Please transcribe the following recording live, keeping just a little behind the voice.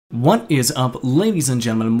What is up, ladies and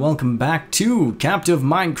gentlemen? Welcome back to Captive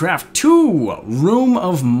Minecraft 2, Room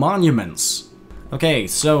of Monuments. Okay,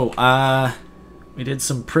 so, we did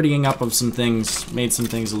some prettying up of some things, made some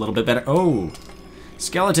things a little bit better. Oh,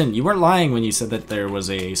 skeleton, you weren't lying when you said that there was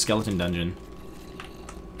a skeleton dungeon.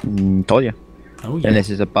 Told you. Oh, yeah. And this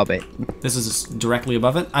is above it. This is directly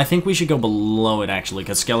above it? I think we should go below it, actually,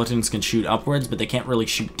 because skeletons can shoot upwards, but they can't really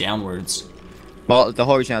shoot downwards. Well, the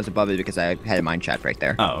whole reason I was above it because I had a mine shaft right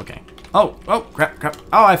there. Oh, okay. Oh, crap.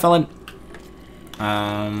 Oh, I fell in.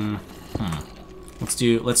 Let's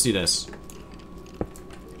do this.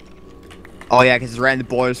 Oh yeah, because it's right in the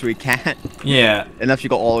border, so we can't. Yeah. Unless you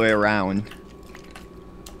go all the way around.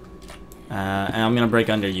 And I'm gonna break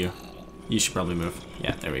under you. You should probably move.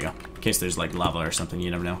 Yeah, there we go. In case there's like lava or something,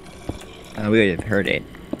 you never know. We already heard it.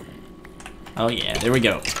 Oh yeah, there we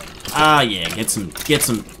go. Ah yeah, get some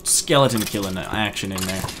skeleton killing action in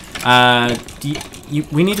there.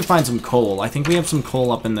 We need to find some coal. I think we have some coal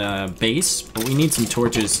up in the base, but we need some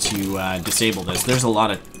torches to disable this. There's a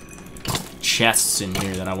lot of chests in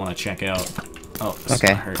here that I want to check out. Oh, this is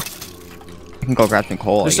gonna hurt. I can go grab some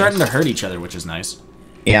coal. They're starting to hurt each other, which is nice.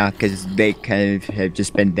 Yeah, because they kind of have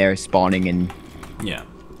just been there spawning and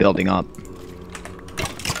building up.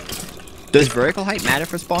 Does vertical height matter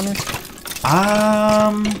for spawners?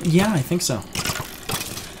 Yeah, I think so.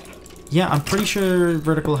 Yeah, I'm pretty sure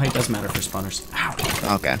vertical height does matter for spawners.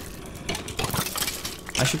 Ow. Okay.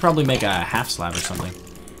 I should probably make a half slab or something.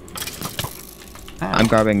 Ow. I'm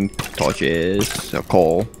grabbing torches, so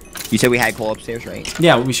coal. You said we had coal upstairs, right?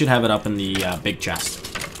 Yeah, we should have it up in the big chest.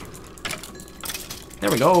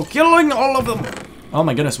 There we go, killing all of them! Oh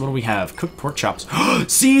my goodness, what do we have? Cooked pork chops.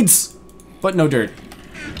 Seeds! But no dirt.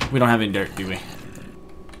 We don't have any dirt, do we?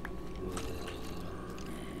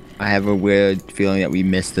 I have a weird feeling that we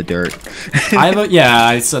missed the dirt.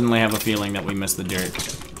 I suddenly have a feeling that we missed the dirt.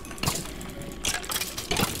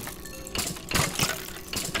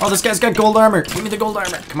 Oh, this guy's got gold armor. Give me the gold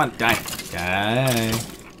armor. Come on, die. Die.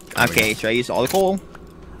 Okay, should I use all the coal?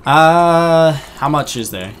 How much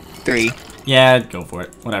is there? 3. Yeah, go for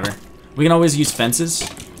it. Whatever. We can always use fences.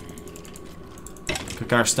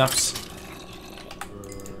 Cook our stuffs.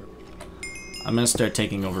 I'm gonna start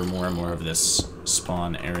taking over more and more of this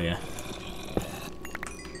spawn area.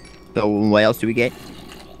 So what else do we get?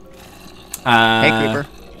 Hey, creeper.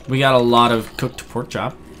 We got a lot of cooked pork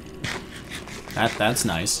chop. That's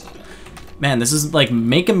nice. Man, this is like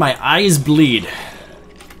making my eyes bleed.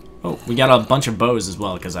 Oh, we got a bunch of bows as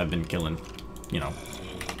well because I've been killing,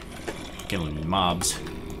 killing mobs.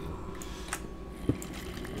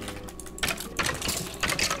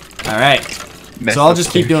 All right. So I'll just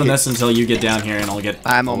keep doing this until you get down here and I'll get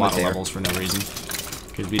a lot of levels for no reason.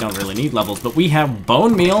 Because we don't really need levels. But we have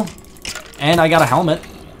bone meal. And I got a helmet.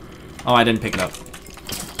 Oh, I didn't pick it up.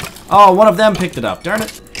 Oh, one of them picked it up. Darn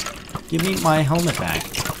it. Give me my helmet back.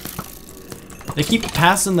 They keep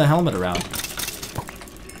passing the helmet around.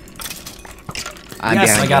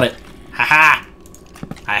 Yes, I got it. Haha!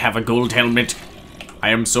 I have a gold helmet. I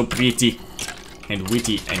am so pretty. And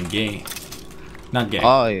witty and gay. Not gay.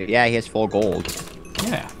 Oh, yeah, he has full gold.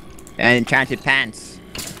 Yeah. And enchanted pants.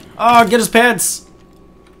 Oh, get his pants!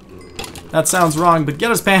 That sounds wrong, but get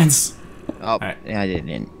his pants! Oh, right. Yeah, I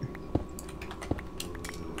didn't.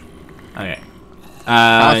 Okay.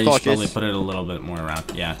 You should probably put it a little bit more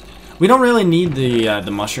around. Yeah. We don't really need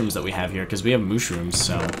the mushrooms that we have here, because we have mushrooms,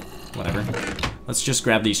 so whatever. Let's just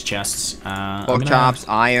grab these chests. Pork chops,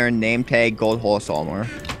 iron, name tag, gold horse armor.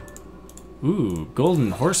 Ooh, golden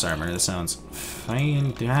horse armor. That sounds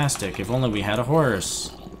fantastic. If only we had a horse.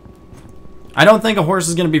 I don't think a horse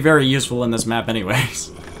is going to be very useful in this map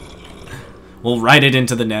anyways. We'll ride it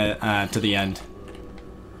into the to the end.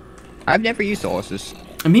 I've never used horses.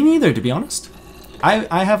 Me neither, to be honest.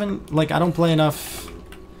 I haven't, I don't play enough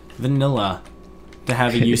vanilla to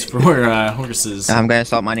have a use for horses. I'm going to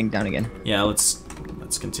start mining down again. Yeah, let's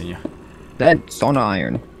continue. That's stone or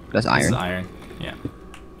iron? That's iron. This is iron, yeah.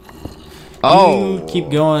 Oh! You keep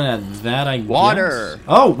going at that, I Water! guess.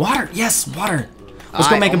 Oh, water! Yes, water! Let's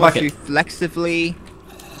go make a bucket. Reflexively.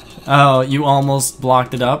 Oh, you almost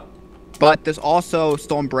blocked it up? But there's also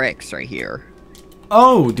stone bricks right here.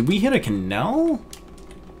 Oh, did we hit a canal?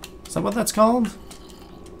 Is that what that's called?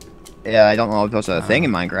 Yeah, I don't know if that's a thing in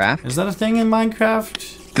Minecraft. Is that a thing in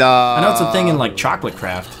Minecraft? I know it's a thing in, Chocolate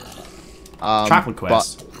Craft. Chocolate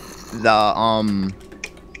Quest. The,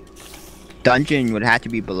 dungeon would have to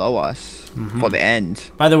be below us. For the end.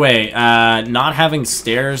 By the way, not having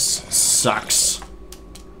stairs sucks.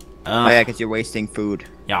 Oh yeah, because you're wasting food.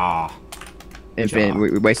 Yeah.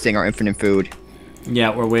 We're wasting our infinite food.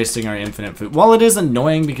 Yeah, we're wasting our infinite food. Well, it is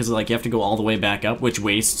annoying because like you have to go all the way back up, which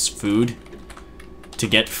wastes food to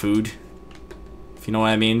get food. If you know what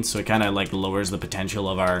I mean? So it kind of like lowers the potential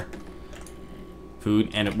of our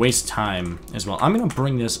food, and it wastes time as well. I'm gonna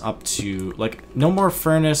bring this up to like no more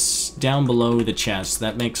furnace down below the chest.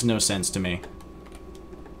 That makes no sense to me.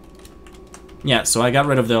 Yeah, so I got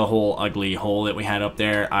rid of the whole ugly hole that we had up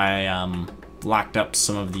there. I locked up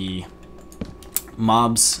some of the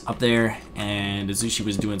mobs up there, and Azushi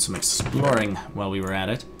was doing some exploring while we were at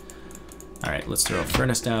it. Alright, let's throw a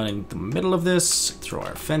furnace down in the middle of this. Throw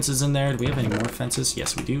our fences in there. Do we have any more fences?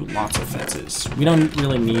 Yes, we do. Lots of fences. We don't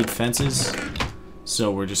really need fences,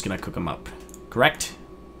 so we're just gonna cook them up. Correct?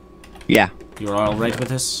 Yeah. You're alright with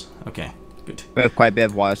this? Okay, good. We have quite a bit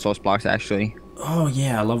of water source blocks, actually. Oh,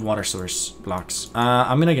 yeah, I love water source blocks.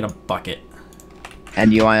 I'm gonna get a bucket.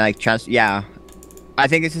 And you want to, like, yeah. I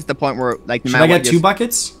think this is the point where, like, should I get 2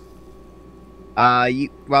 buckets? Do you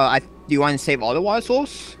want to save all the water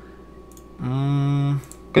source? Because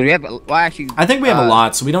we have, well, actually, I think we have a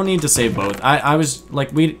lot, so we don't need to save both. I was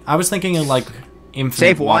thinking of like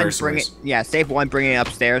infinite water source. Save one, bring it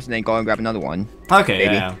upstairs, and then go and grab another one. Okay,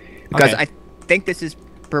 maybe. Yeah. Because I think this is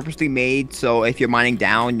purposely made so if you're mining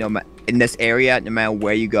down, in this area, no matter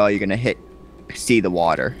where you go, you're gonna see the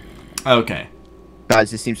water. Okay.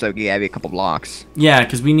 Because it seems like you have a couple blocks. Yeah,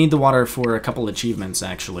 because we need the water for a couple achievements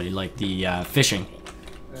actually, like the fishing.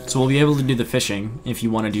 So we'll be able to do the fishing if you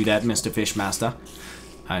want to do that, Mr. Fishmaster.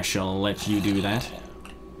 I shall let you do that.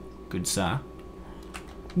 Good sir.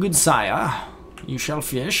 Good sire. You shall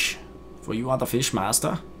fish, for you are the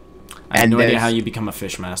Fishmaster. I have no idea how you become a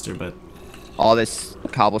Fishmaster, but... all this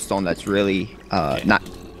cobblestone that's really, not...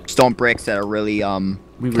 stone bricks that are really,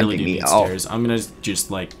 we really do need stairs. I'm gonna just,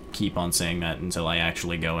 like, keep on saying that until I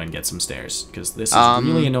actually go and get some stairs. Because this is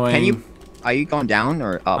really annoying. Are you going down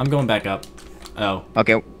or up? I'm going back up. Oh.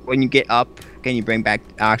 Okay, when you get up, can you bring back...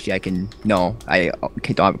 actually, I can... no, I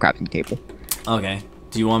don't have a crafting table. Okay.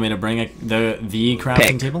 Do you want me to bring the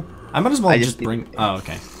crafting table? I might as well just bring... oh,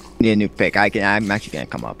 okay. Need a new pick. I'm actually gonna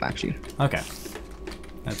come up, actually. Okay.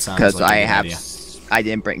 That sounds like a good idea. I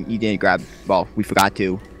didn't bring... you didn't grab... well, we forgot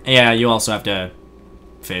to. Yeah, you also have to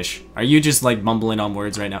fish. Are you just, like, mumbling on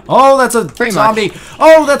words right now? Oh, that's a zombie!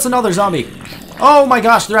 Oh, that's another zombie! Oh my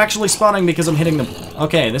gosh, they're actually spawning because I'm hitting them.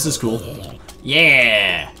 Okay, this is cool.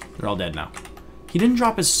 Yeah! They're all dead now. He didn't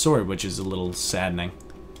drop his sword, which is a little saddening.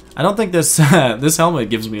 I don't think this this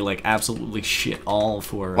helmet gives me, like, absolutely shit all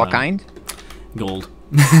for... what kind? Gold.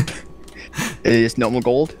 It is normal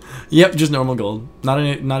gold? Yep, just normal gold.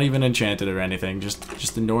 Not even enchanted or anything.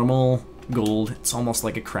 Just the normal gold. It's almost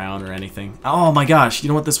like a crown or anything. Oh my gosh, you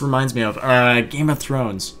know what this reminds me of? Game of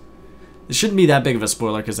Thrones. It shouldn't be that big of a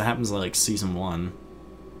spoiler because it happens in, like, season 1.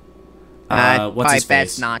 What's his face?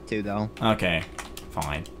 Best not to, though. Okay,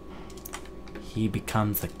 fine. He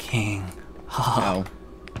becomes the king. No.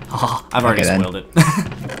 I've already spoiled it.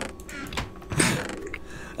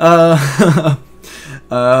 oh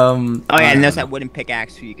yeah, and there's that wooden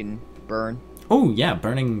pickaxe so you can burn. Oh yeah,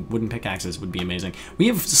 burning wooden pickaxes would be amazing. We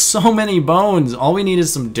have so many bones. All we need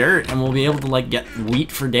is some dirt, and we'll be able to, like, get wheat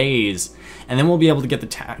for days. And then we'll be able to get the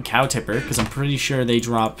cow tipper, because I'm pretty sure they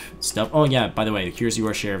drop stuff. Oh yeah, by the way, here's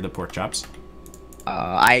your share of the pork chops.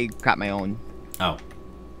 I got my own. Oh.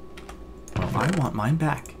 Well, I want mine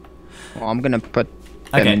back. Well, I'm gonna put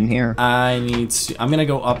them in here. I'm gonna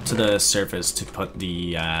go up to the surface to put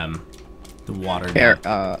the water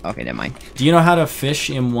down. Okay, never mind. Do you know how to fish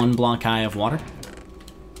in 1 block high of water?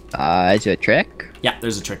 Is it a trick? Yeah,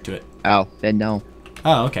 there's a trick to it. Oh, then no.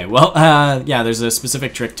 Oh, okay. Well, yeah, there's a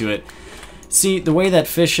specific trick to it. See, the way that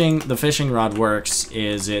the fishing rod works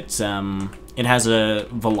is it has a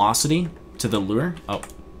velocity to the lure. Oh,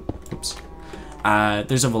 oops.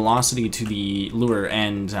 There's a velocity to the lure,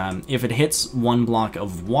 and if it hits 1 block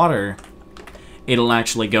of water, it'll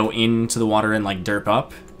actually go into the water and, like, derp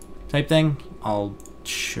up type thing. I'll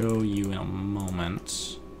show you in a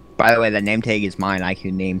moment. By the way, the name tag is mine. I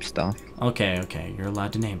can name stuff. Okay, you're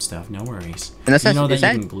allowed to name stuff. No worries. And you know that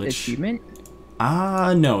you can glitch. Achievement?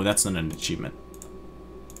 No, that's not an achievement.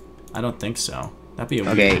 I don't think so. That'd be a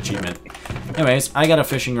weird achievement. Anyways, I got a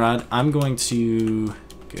fishing rod. I'm going to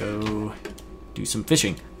go do some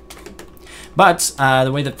fishing. But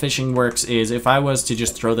the way that fishing works is if I was to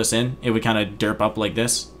just throw this in, it would kind of derp up like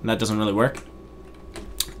this, and that doesn't really work.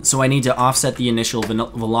 So I need to offset the initial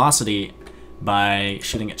velocity by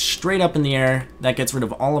shooting it straight up in the air. That gets rid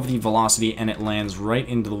of all of the velocity, and it lands right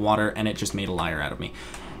into the water, and it just made a liar out of me.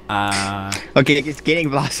 Okay, it's getting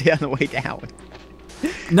velocity on the way down.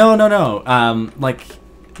 No. Like,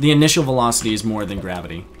 the initial velocity is more than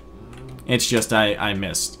gravity. It's just I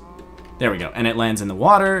missed. There we go. And it lands in the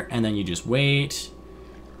water, and then you just wait.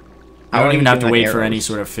 I don't even have to wait for any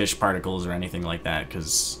sort of fish particles or anything like that,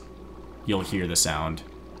 because you'll hear the sound.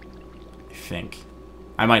 I think.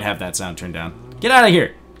 I might have that sound turned down. Get out of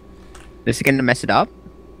here! This is gonna mess it up?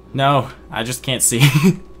 No, I just can't see.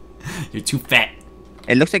 You're too fat.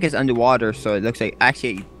 It looks like it's underwater, so it looks like...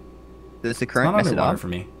 Actually, does the current mess it up? For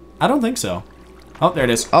me. I don't think so. Oh, there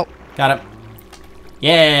it is. Oh. Got it.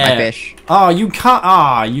 Yeah. My fish. Oh, you can't...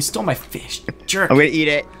 Ah, you stole my fish. Jerk. I'm gonna eat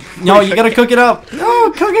it. No, you gotta cook it up.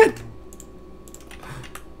 No, cook it.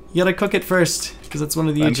 You gotta cook it first, because that's one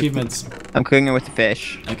of the achievements. I'm cooking it with the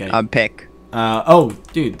fish. Okay. Pick. Oh,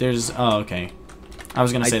 dude, there's... Oh, okay. I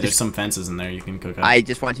was gonna say there's some fences in there you can cook up. I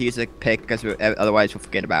just want to use a pick, because otherwise we'll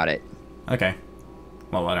forget about it. Okay.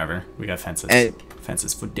 Well, whatever. We got fences.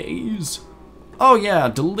 Fences for days. Oh, yeah,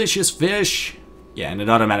 delicious fish. Yeah, and it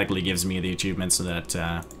automatically gives me the achievement so that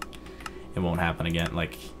it won't happen again.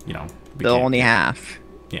 Like, you know. They'll only half.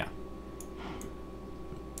 Yeah.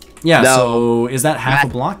 Yeah, no. So is that half a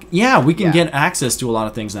block? Yeah, we can get access to a lot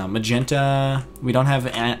of things now. Magenta, we don't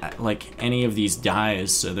have like any of these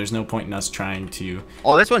dyes, so there's no point in us trying to...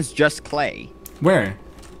 Oh, this one's just clay. Where?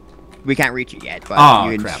 We can't reach it yet,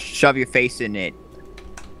 but you can shove your face in it.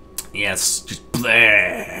 Yes, just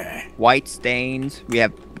bleh. White stains. We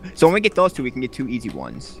have... So when we get those two, we can get 2 easy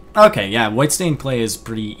ones. Okay, yeah, white stained clay is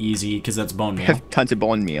pretty easy because that's bone meal. We have tons of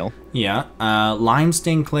bone meal. Yeah, lime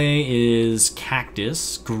stained clay is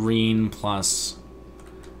cactus, green plus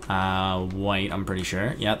white, I'm pretty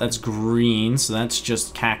sure. Yeah, that's green, so that's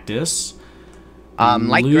just cactus.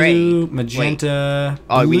 Light blue, gray. Magenta.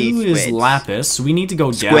 Oh, blue is lapis, so we need to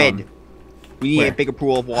go down. We need a bigger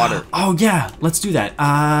pool of water. Oh, yeah, let's do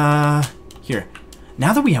that. Here.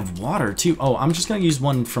 Now that we have water, too... Oh, I'm just going to use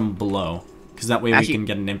one from below. Because that way we can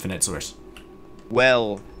get an infinite source.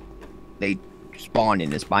 Well, they spawn in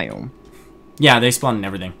this biome. Yeah, they spawn in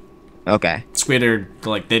everything. Okay. Squid are...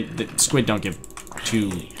 Like, squid don't give 2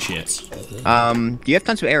 shits. Do you have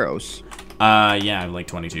tons of arrows? Yeah, I have like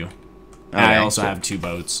 22. Okay, I also have 2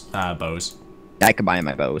 bows. I combined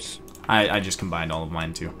my bows. I just combined all of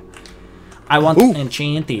mine, too. I want to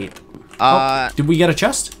enchant it. Did we get a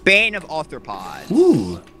chest? Bane of Arthropods.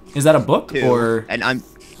 Ooh. Is that a book or? And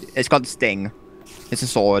it's called Sting. It's a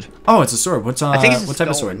sword. Oh, it's a sword. What's I think it's what type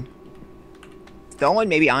of sword? Stone,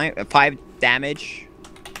 maybe iron. 5 damage.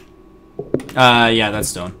 Yeah, that's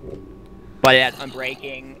stone. But it has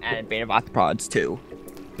Unbreaking and Bane of Arthropods too.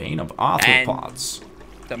 Bane of Arthropods.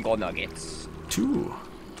 And some gold nuggets. 2.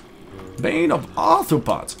 Bane of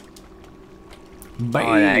Arthropods.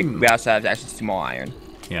 Bane. We also have actually some more iron.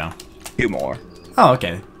 Yeah. 2 more. Oh,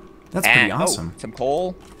 okay. That's pretty awesome. Some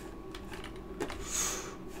coal.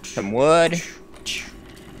 Some wood.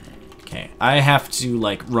 Okay, I have to,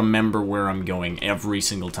 like, remember where I'm going every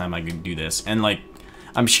single time I do this. And, like,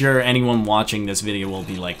 I'm sure anyone watching this video will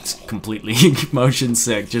be, like, completely motion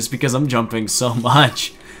sick just because I'm jumping so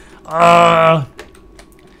much. Bane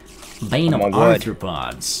of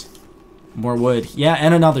Arthropods. More wood. Yeah,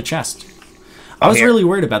 and another chest. I was really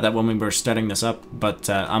worried about that when we were setting this up, but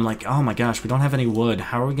I'm like, oh my gosh, we don't have any wood.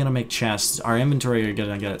 How are we going to make chests? Our inventory are going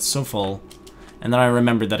to get so full. And then I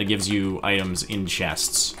remembered that it gives you items in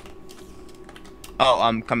chests.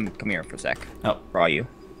 Oh, come here for a sec. Oh. Where are you?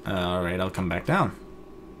 Alright, I'll come back down.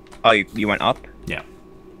 Oh, you went up? Yeah.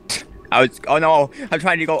 Oh no, I'm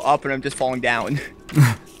trying to go up and I'm just falling down.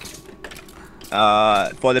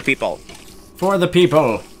 For the people. For the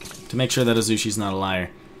people! To make sure that Azushi's not a liar.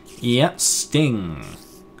 Yep, Sting.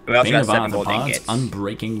 We also Bane got 7 gold ingots.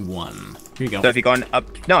 Unbreaking 1. Here you go. So if you're going up...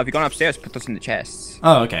 No, if you're going upstairs, put those in the chests.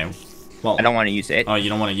 Oh, okay. Well, I don't want to use it. Oh, you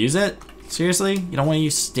don't want to use it? Seriously? You don't want to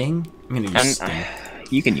use Sting? I'm going to use Sting.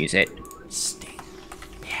 You can use it. Sting.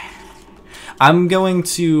 Yeah. I'm going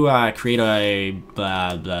to create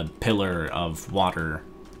a pillar of water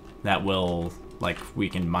that will, like, we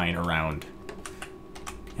can mine around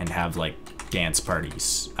and have, like, dance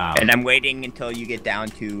parties. And I'm waiting until you get down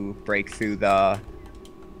to break through the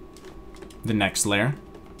next layer?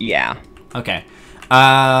 Yeah. Okay.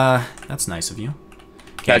 That's nice of you.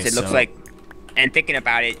 Because it looks like, and thinking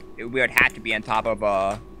about it, we would have to be on top of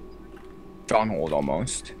a stronghold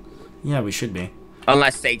almost. Yeah, we should be.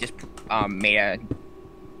 Unless they just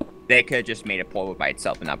they could have just made a portal by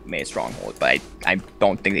itself and not made a stronghold, but I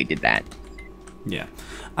don't think they did that. Yeah.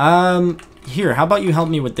 Here, how about you help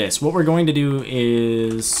me with this? What we're going to do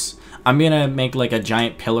is... I'm going to make, like, a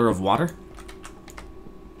giant pillar of water.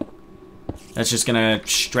 That's just going to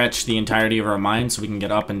stretch the entirety of our mine so we can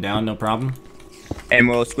get up and down, no problem. And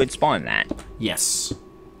will squid spawn that? Yes.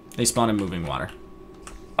 They spawn in moving water.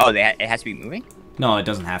 Oh, it has to be moving? No, it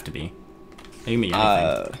doesn't have to be. It can be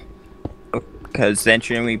anything. Because then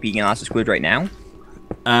shouldn't we be getting lots of squid right now?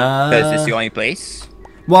 Because it's the only place.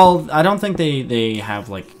 Well, I don't think they have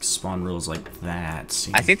like spawn rules like that.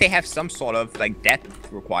 See? I think they have some sort of like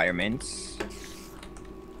depth requirements.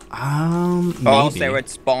 Maybe. Or else they would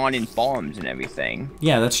spawn in farms and everything.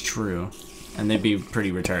 Yeah, that's true, and they'd be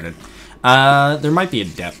pretty retarded. There might be a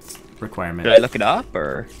depth requirement. Should I look it up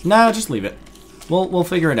or? No, just leave it. We'll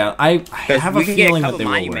figure it out. I have a feeling that they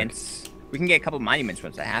will work. We can get a couple monuments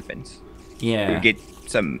once that happens. Yeah. We get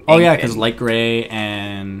some. Oh yeah, because light gray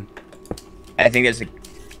and. I think there's a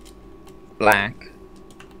black.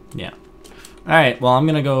 Yeah. Alright, well, I'm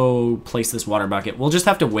gonna go place this water bucket. We'll just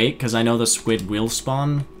have to wait, because I know the squid will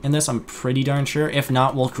spawn in this. I'm pretty darn sure. If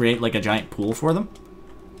not, we'll create, like, a giant pool for them.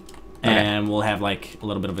 Okay. And we'll have, like, a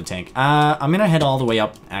little bit of a tank. I'm gonna head all the way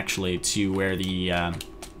up, actually, to where the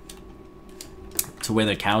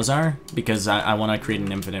cows are, because I want to create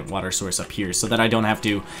an infinite water source up here, so that I don't have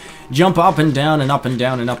to jump up and down and up and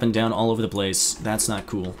down and up and down all over the place. That's not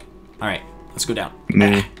cool. Alright, let's go down.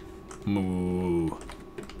 Moo. Moo.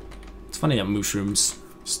 It's funny that mushrooms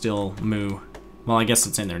still moo. Well, I guess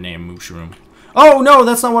it's in their name, mushroom. Oh, no,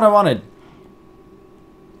 that's not what I wanted.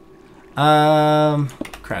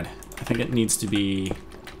 Crud. I think it needs to be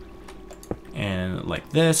in like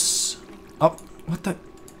this. Oh, what the?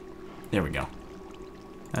 There we go.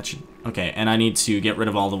 That should, okay, and I need to get rid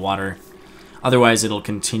of all the water. Otherwise, it'll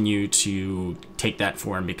continue to take that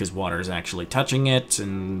form because water is actually touching it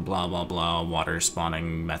and blah, blah, blah, water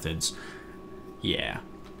spawning methods. Yeah.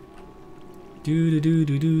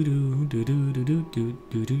 And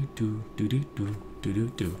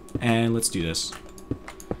let's do this.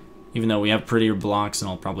 Even though we have prettier blocks,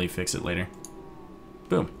 and I'll probably fix it later.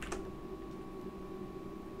 Boom.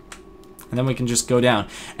 And then we can just go down.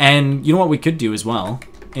 And you know what we could do as well?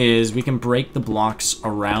 Is we can break the blocks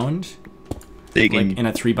around. So like in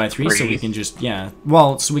a 3x3, breathe. So we can just, yeah.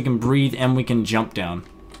 Well, so we can breathe and we can jump down.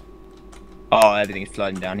 Oh, everything's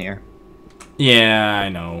flooding down here. Yeah, I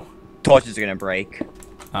know. Torches are gonna break.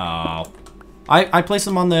 Oh. I place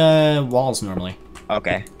them on the walls normally.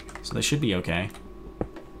 Okay. So they should be okay.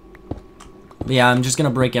 But yeah, I'm just gonna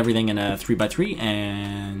break everything in a 3x3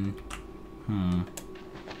 and...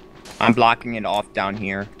 I'm blocking it off down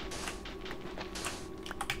here.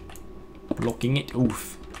 Blocking it?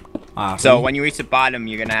 Oof. So when you reach the bottom,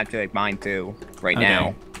 you're gonna have to like mine too. Right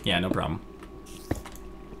now. Yeah, no problem.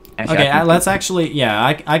 Actually, okay, let's actually...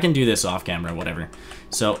 Yeah, I can do this off camera, whatever.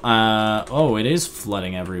 So, oh, it is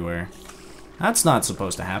flooding everywhere. That's not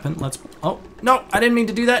supposed to happen. Let's... Oh, no, I didn't mean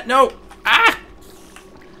to do that. No! Ah!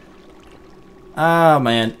 Oh,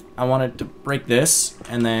 man. I wanted to break this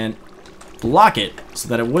and then block it so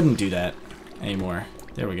that it wouldn't do that anymore.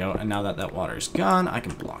 There we go. And now that that water's gone, I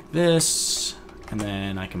can block this. And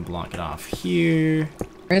then I can block it off here.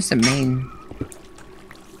 Where's the main...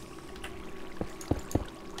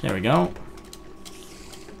 There we go.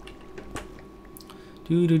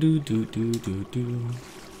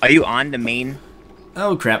 Are you on the main?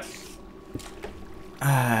 Oh, crap.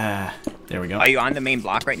 There we go. Are you on the main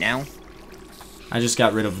block right now? I just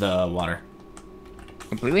got rid of the water.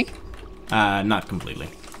 Completely? Not completely.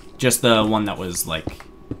 Just the one that was, like,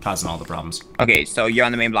 causing all the problems. Okay, so you're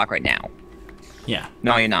on the main block right now? Yeah.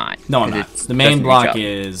 No, you're not. No, I'm not. The main block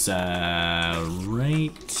is, right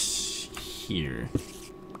here.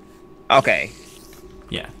 Okay.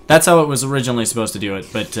 Yeah. That's how it was originally supposed to do it,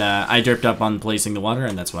 but, I dripped up on placing the water,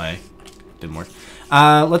 and that's why it didn't work.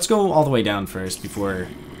 Let's go all the way down first before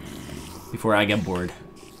I get bored.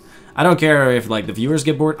 I don't care if, like, the viewers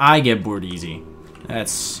get bored. I get bored easy.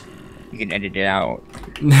 That's... You can edit it out.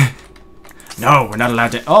 No, we're not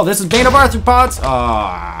allowed to... Oh, this is Bane of Arthropods!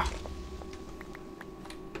 Ah.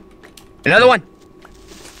 Another one!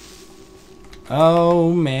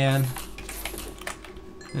 Oh, man.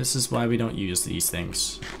 This is why we don't use these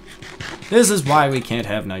things. This is why we can't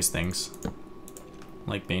have nice things.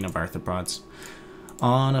 Like Bane of Arthropods.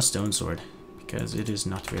 On a stone sword. Because it is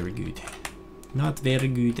not very good. Not very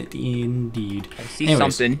good indeed. I see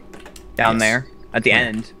something down there at the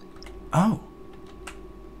end. Oh.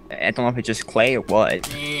 I don't know if it's just clay or what.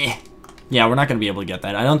 Yeah, we're not going to be able to get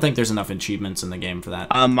that. I don't think there's enough achievements in the game for that.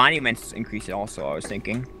 Monuments increase it also, I was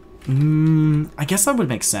thinking. I guess that would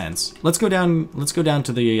make sense. Let's go down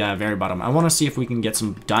to the very bottom. I want to see if we can get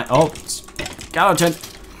some skeleton.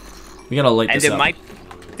 We got to light this up.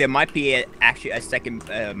 There might be actually a second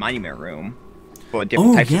monument room. For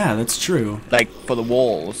different types yeah, that's true. Like, for the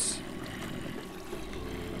walls.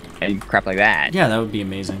 And crap like that. Yeah, that would be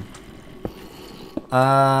amazing.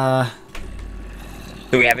 Do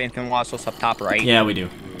we have anything else up top, right? Yeah, we do.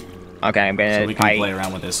 Okay, I'm gonna... So we can play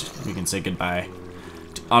around with this. We can say goodbye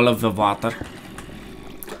to all of the water.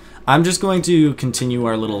 I'm just going to continue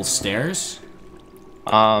our little stairs.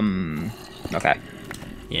 Okay.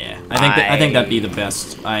 Yeah, I think that'd be the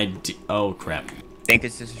best. Oh crap. I think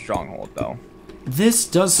this is a stronghold, though. This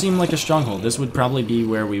does seem like a stronghold. This would probably be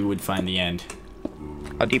where we would find the end.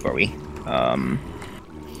 How deep are we?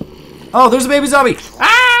 Oh, there's a baby zombie!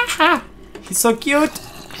 Ah! He's so cute!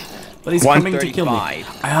 But he's coming to kill me.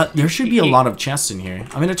 There should be a lot of chests in here.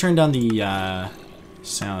 I'm gonna turn down the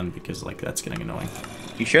sound because, like, that's getting annoying.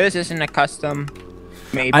 You sure this isn't a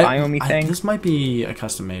custom-made biome thing? This might be a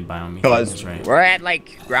custom-made biome thing, right. We're at,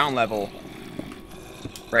 like, ground level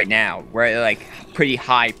right now. We're at, like, pretty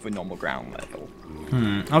high for normal ground level.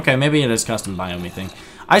 Okay, maybe it is custom biome thing.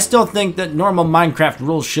 I still think that normal Minecraft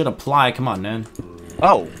rules should apply. Come on, man.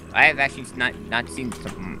 Oh, I have actually not seen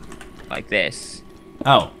something like this.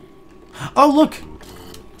 Oh. Oh, look!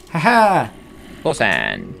 Haha! Full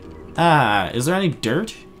sand. Is there any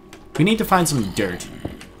dirt? We need to find some dirt.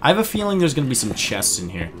 I have a feeling there's gonna be some chests in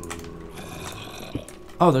here.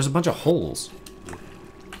 Oh, there's a bunch of holes.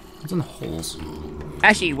 What's in the holes?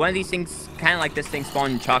 Actually, one of these things, kind of like this thing,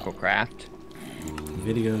 spawned in Chococraft.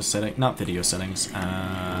 Video setting, not video settings.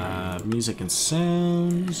 Music and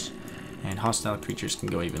sounds, and hostile creatures can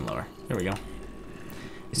go even lower. There we go.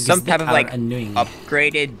 Some type of like annoying.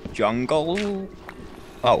 Upgraded jungle.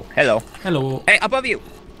 Oh, hello. Hello. Hey, above you.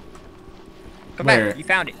 Come back. You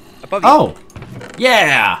found it. Above you. Oh,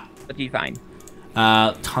 yeah. What did you find?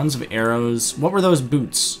 Tons of arrows. What were those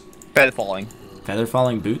boots? Feather falling. Feather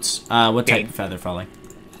falling boots? What type of feather falling?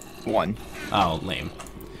 1. Oh, lame.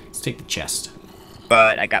 Let's take the chest.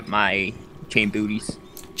 But I got my chain booties.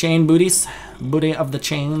 Chain booties. Booty of the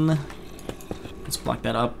chain. Let's block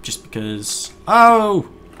that up just because... Oh!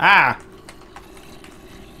 Ah!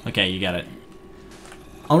 Okay, you got it.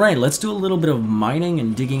 Alright, let's do a little bit of mining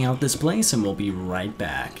and digging out this place, and we'll be right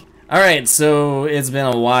back. Alright, so it's been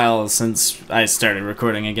a while since I started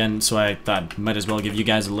recording again, so I thought might as well give you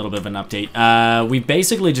guys a little bit of an update. We've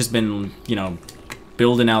basically just been, you know,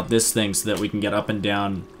 building out this thing so that we can get up and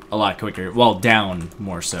down a lot quicker. Well, down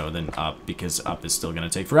more so than up, because up is still gonna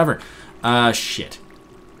take forever. Shit.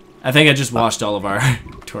 I think I just washed all of our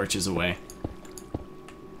torches away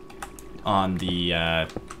on the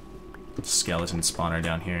skeleton spawner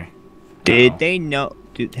down here. Did they know?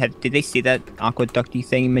 Did they see that aqueducty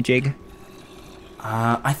thing, Majig?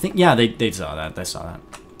 I think, yeah, they saw that. They saw that.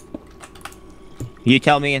 You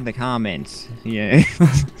tell me in the comments. Yeah.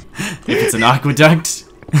 If it's an aqueduct.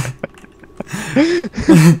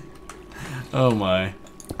 Oh my.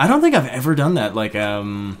 I don't think I've ever done that, like,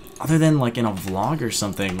 other than, like, in a vlog or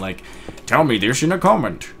something. Like, tell me this in a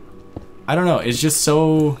comment. I don't know. It's just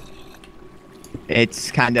so...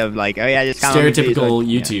 It's kind of like, oh yeah, just stereotypical like,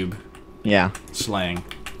 YouTube. Yeah. Slang.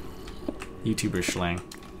 YouTuber slang.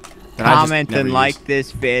 Comment and like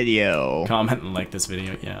this video. Comment and like this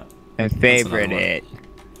video, yeah. And favorite it.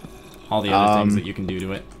 All the other things that you can do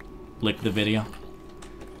to it. Lick the video.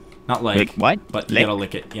 Not like, what? But you gotta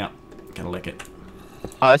lick it, yeah. Gotta lick it.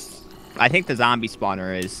 I think the zombie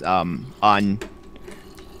spawner is untorched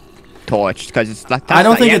because it's. I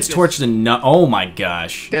don't think it's torched enough. Oh my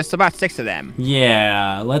gosh. There's about 6 of them.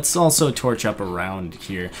 Yeah, let's also torch up around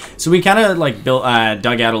here. So we kind of like built,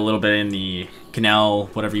 dug out a little bit in the canal,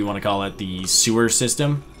 whatever you want to call it, the sewer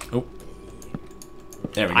system. Oh,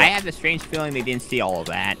 there we go. I have a strange feeling they didn't see all of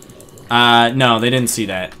that. No, they didn't see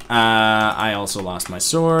that. I also lost my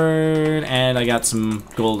sword, and I got some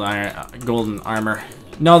golden armor.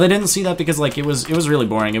 No, they didn't see that because, like, it was really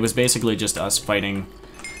boring. It was basically just us fighting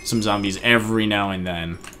some zombies every now and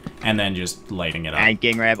then just lighting it up. And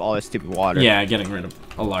getting rid of all the stupid water. Yeah, getting rid of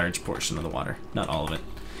a large portion of the water. Not all of it.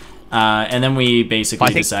 And then we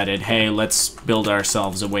basically decided, hey, let's build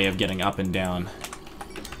ourselves a way of getting up and down.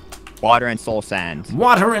 Water and soul sand.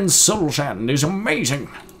 Water and soul sand is amazing.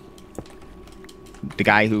 The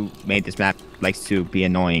guy who made this map likes to be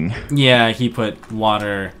annoying. Yeah, he put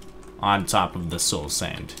water on top of the soul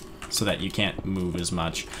sand so that you can't move as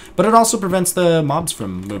much. But it also prevents the mobs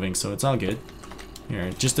from moving, so it's all good. Here,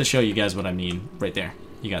 just to show you guys what I mean, right there.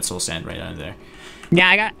 You got soul sand right under there.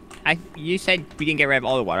 Yeah, you said we didn't get rid of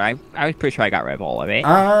all the water. I was pretty sure I got rid of all of it.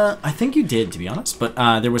 I think you did, to be honest. But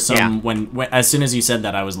there was some, when as soon as you said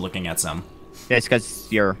that, I was looking at some. That's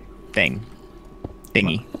because your thingy.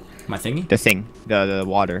 My thingy? The thing. The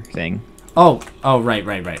water thing. Oh,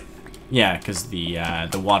 right. Yeah, because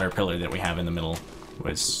the water pillar that we have in the middle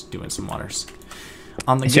was doing some waters.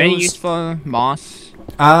 Is there any use for moss?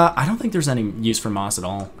 I don't think there's any use for moss at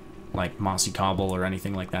all. Like mossy cobble or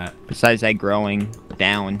anything like that. Besides that growing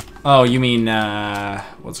down. Oh, you mean,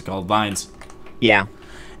 what's it called? Vines. Yeah.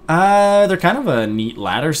 They're kind of a neat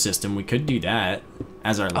ladder system. We could do that.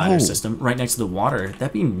 as our ladder system, right next to the water.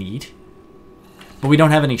 That'd be neat. But we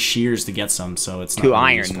don't have any shears to get some, so it's not really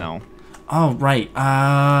iron, useful. though. Oh, right.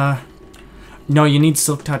 No, you need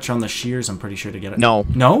silk touch on the shears, I'm pretty sure, to get it. No.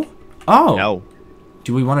 No? Oh. No.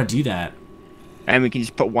 Do we want to do that? And we can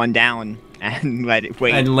just put one down and let it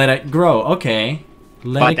wait. And let it grow. Okay.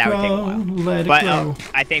 Let it that grow. would take a while. Let it But grow.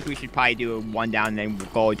 I think we should probably do one down and then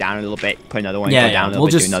go down a little bit, put another one, Yeah, go down a little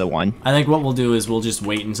bit, do another one. I think what we'll do is we'll just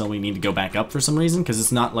wait until we need to go back up for some reason, because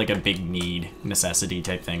it's not like a big necessity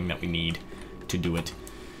type thing that we need to do it.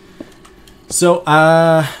 So,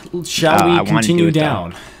 shall we continue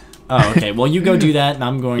down? Oh, okay. Well, you go do that, and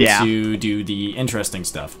I'm going to do the interesting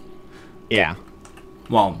stuff. Yeah.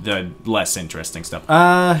 Well, the less interesting stuff.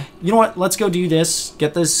 You know what? Let's go do this.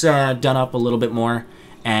 Get this done up a little bit more,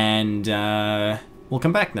 and we'll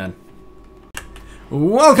come back then.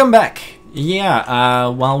 Welcome back. Yeah.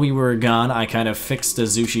 While we were gone, I kind of fixed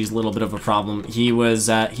Azushi's little bit of a problem. He was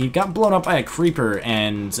he got blown up by a creeper,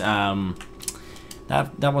 and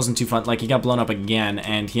that wasn't too fun. Like, he got blown up again,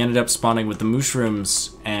 and he ended up spawning with the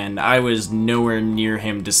mushrooms, and I was nowhere near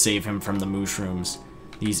him to save him from the mushrooms.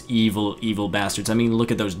 These evil, evil bastards. I mean,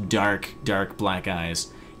 look at those dark, dark black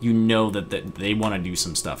eyes. You know that they want to do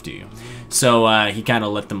some stuff to you. So he kind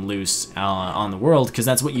of let them loose on the world, because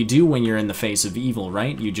that's what you do when you're in the face of evil,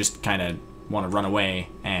 right? You just kind of want to run away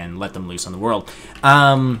and let them loose on the world.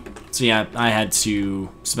 So yeah, I had to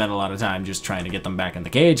spend a lot of time just trying to get them back in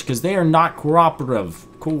the cage, because they are not cooperative,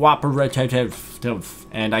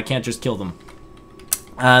 and I can't just kill them.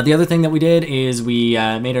 The other thing that we did is we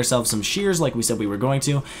made ourselves some shears like we said we were going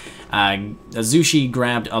to. Azushi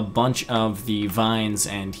grabbed a bunch of the vines,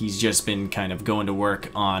 and he's just been kind of going to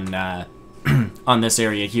work on on this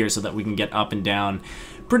area here so that we can get up and down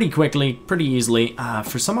pretty quickly, pretty easily.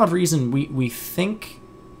 For some odd reason, we think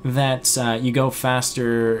that you go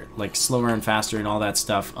faster, like slower and faster and all that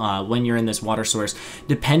stuff when you're in this water source,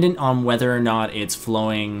 dependent on whether or not it's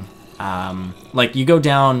flowing. Like, you go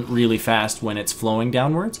down really fast when it's flowing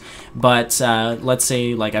downwards, but let's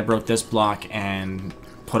say like I broke this block and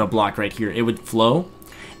put a block right here, it would flow,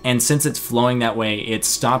 and since it's flowing that way, it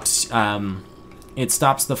stops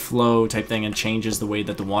the flow type thing and changes the way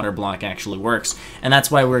that the water block actually works, and that's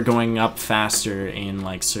why we're going up faster in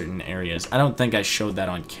like certain areas. I don't think I showed that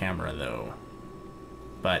on camera though.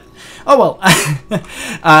 But, oh well.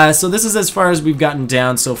 So this is as far as we've gotten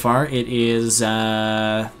down so far. It is,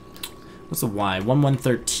 what's the Y?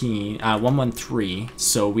 113,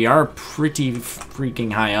 so we are pretty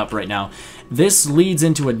freaking high up right now. This leads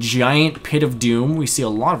into a giant pit of doom. We see a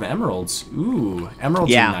lot of emeralds. Ooh,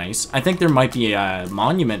 emeralds are nice. I think there might be a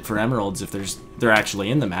monument for emeralds if they're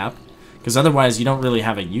actually in the map, because otherwise you don't really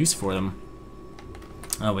have a use for them.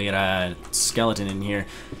 Oh, we got a skeleton in here.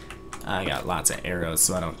 I got lots of arrows,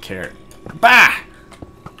 so I don't care. Bah!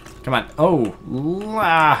 Come on. Oh,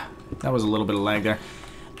 that was a little bit of lag there.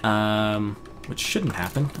 Which shouldn't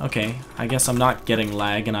happen. Okay, I guess I'm not getting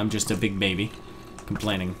lag and I'm just a big baby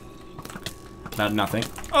complaining about nothing.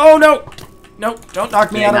 Oh no! No, don't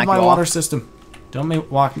knock me out of my water system. Don't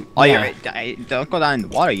walk. Oh, yeah. Don't go down in the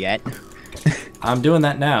water yet. I'm doing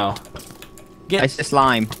that now. It's the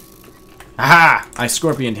slime. Aha! I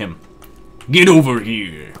scorpioned him. Get over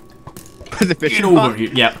here. Get over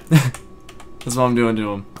here. Yep. That's what I'm doing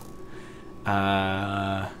to him.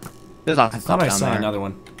 I thought I saw another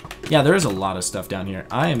one. Yeah, there is a lot of stuff down here.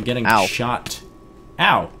 I am getting shot.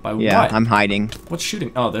 Ow. By what? Yeah, I'm hiding. What's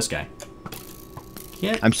shooting? Oh, this guy.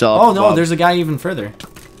 I'm still Oh, no, there's a guy even further.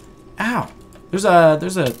 Ow. There's a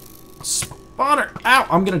spawner. Ow,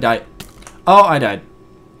 I'm gonna die. Oh, I died.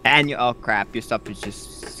 And oh crap, your stuff is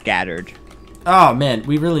just scattered. Oh, man,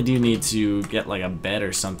 we really do need to get like a bed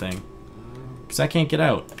or something, because I can't get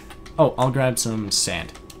out. Oh, I'll grab some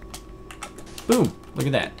sand. Boom. Look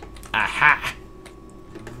at that. Aha.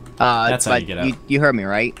 That's how you get out. You heard me,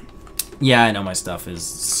 right? Yeah, I know my stuff is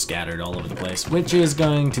scattered all over the place, which is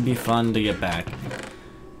going to be fun to get back.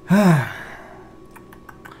 How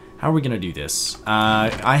are we going to do this?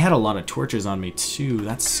 I had a lot of torches on me, too.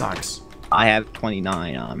 That sucks. I have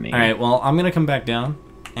 29 on me. Alright, well, I'm going to come back down,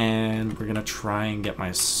 and we're going to try and get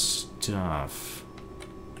my stuff.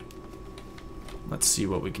 Let's see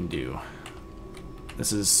what we can do.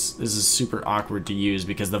 This is super awkward to use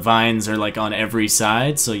because the vines are like on every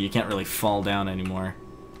side, so you can't really fall down anymore.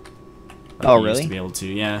 Like oh, you really? Used to be able to,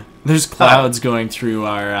 yeah. There's clouds going through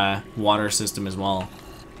our water system as well.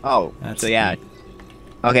 Oh, so yeah.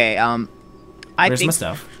 Okay, Where's my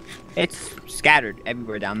stuff? It's scattered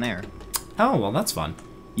everywhere down there. Oh, well, that's fun.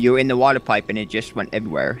 You were in the water pipe and it just went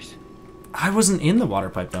everywhere. I wasn't in the water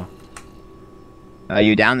pipe though.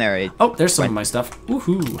 You down there? Oh, there's some of my stuff.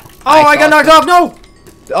 Woohoo! Oh, I got knocked off. No!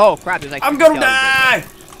 Oh crap! There's like. I'm gonna die.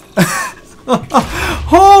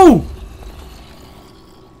 Oh!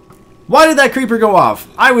 Why did that creeper go off?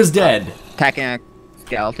 I was dead. Attacking a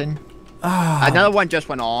skeleton. Another one just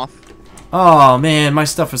went off. Oh man, my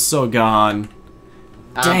stuff is so gone.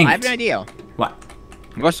 Dang I have an idea. What?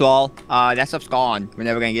 First of all, that stuff's gone. We're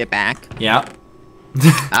never gonna get it back. Yeah.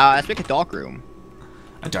 Let's make a dark room.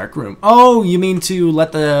 A dark room. Oh, you mean to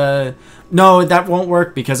let the... No, that won't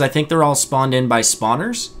work because I think they're all spawned in by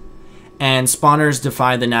spawners. And spawners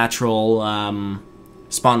defy the natural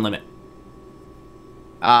spawn limit.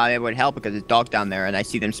 It would help because it's dark down there and I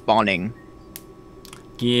see them spawning.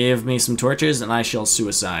 Give me some torches and I shall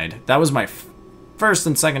suicide. That was my first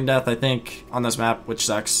and second death, I think, on this map, which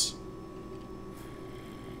sucks.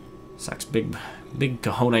 Sucks big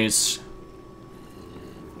cojones.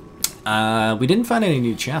 We didn't find any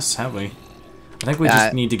new chests, have we? I think we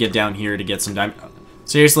just need to get down here to get some diamond.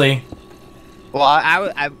 Seriously? Well,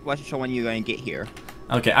 I wasn't sure when you were going to get here.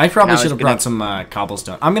 Okay, I probably should have brought some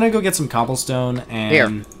cobblestone. I'm gonna go get some cobblestone and...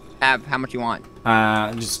 Here. How much you want?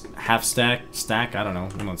 Just half stack? I don't know.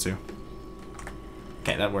 1 or 2.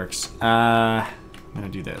 Okay, that works. I'm gonna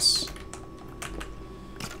do this.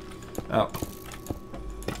 Oh.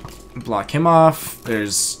 Block him off.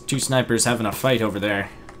 There's 2 snipers having a fight over there.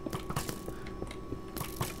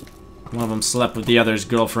 One of them slept with the other's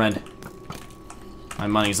girlfriend. My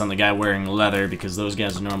money's on the guy wearing leather because those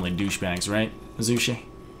guys are normally douchebags, right, Azushi?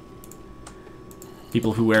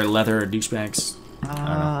 People who wear leather are douchebags.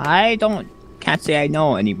 I can't say I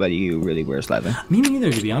know anybody who really wears leather. Me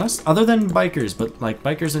neither, to be honest. Other than bikers, but like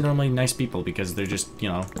bikers are normally nice people because they're just, you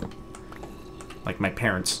know, like my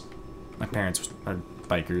parents. My parents are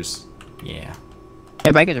bikers. Yeah.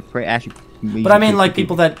 Yeah, bikers are actually. But I mean, like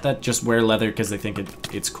people that just wear leather because they think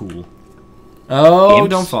it's cool. Oh, Gimps?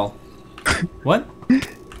 Don't fall. What?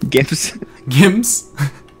 Gimps. Gimps.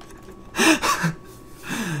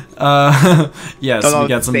 Yes, we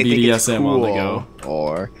got some BDSM on the go.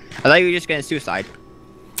 Or I thought you were just gonna suicide.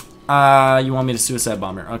 You want me to suicide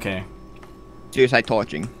bomber? Okay. Suicide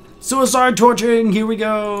torching. Suicide torching. Here we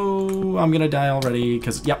go. I'm gonna die already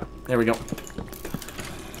because yep. There we go.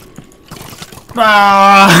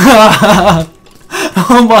 Ah!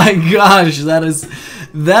 Oh my gosh, that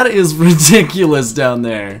is ridiculous down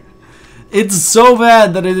there. It's so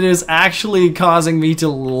bad that it is actually causing me to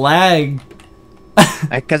lag.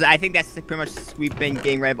 Because I think that's pretty much we've been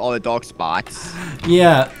getting rid of all the dark spots.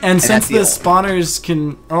 Yeah, and since the spawners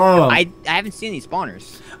can... Oh. I haven't seen any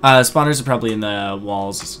spawners. Spawners are probably in the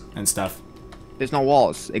walls and stuff. There's no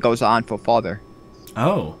walls. It goes on for farther.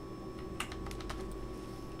 Oh.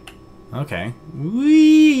 Okay.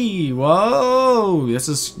 Whee! Whoa! This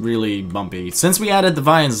is really bumpy. Since we added the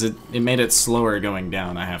vines, it made it slower going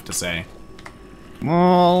down, I have to say.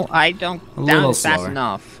 Well, I don't... A little fast slower.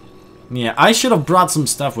 enough. Yeah, I should have brought some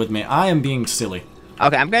stuff with me. I am being silly.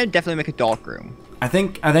 Okay, I'm gonna definitely make a dark room. I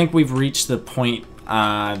think we've reached the point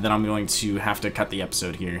that I'm going to have to cut the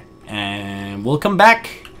episode here. And we'll come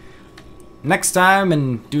back next time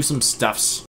and do some stuffs.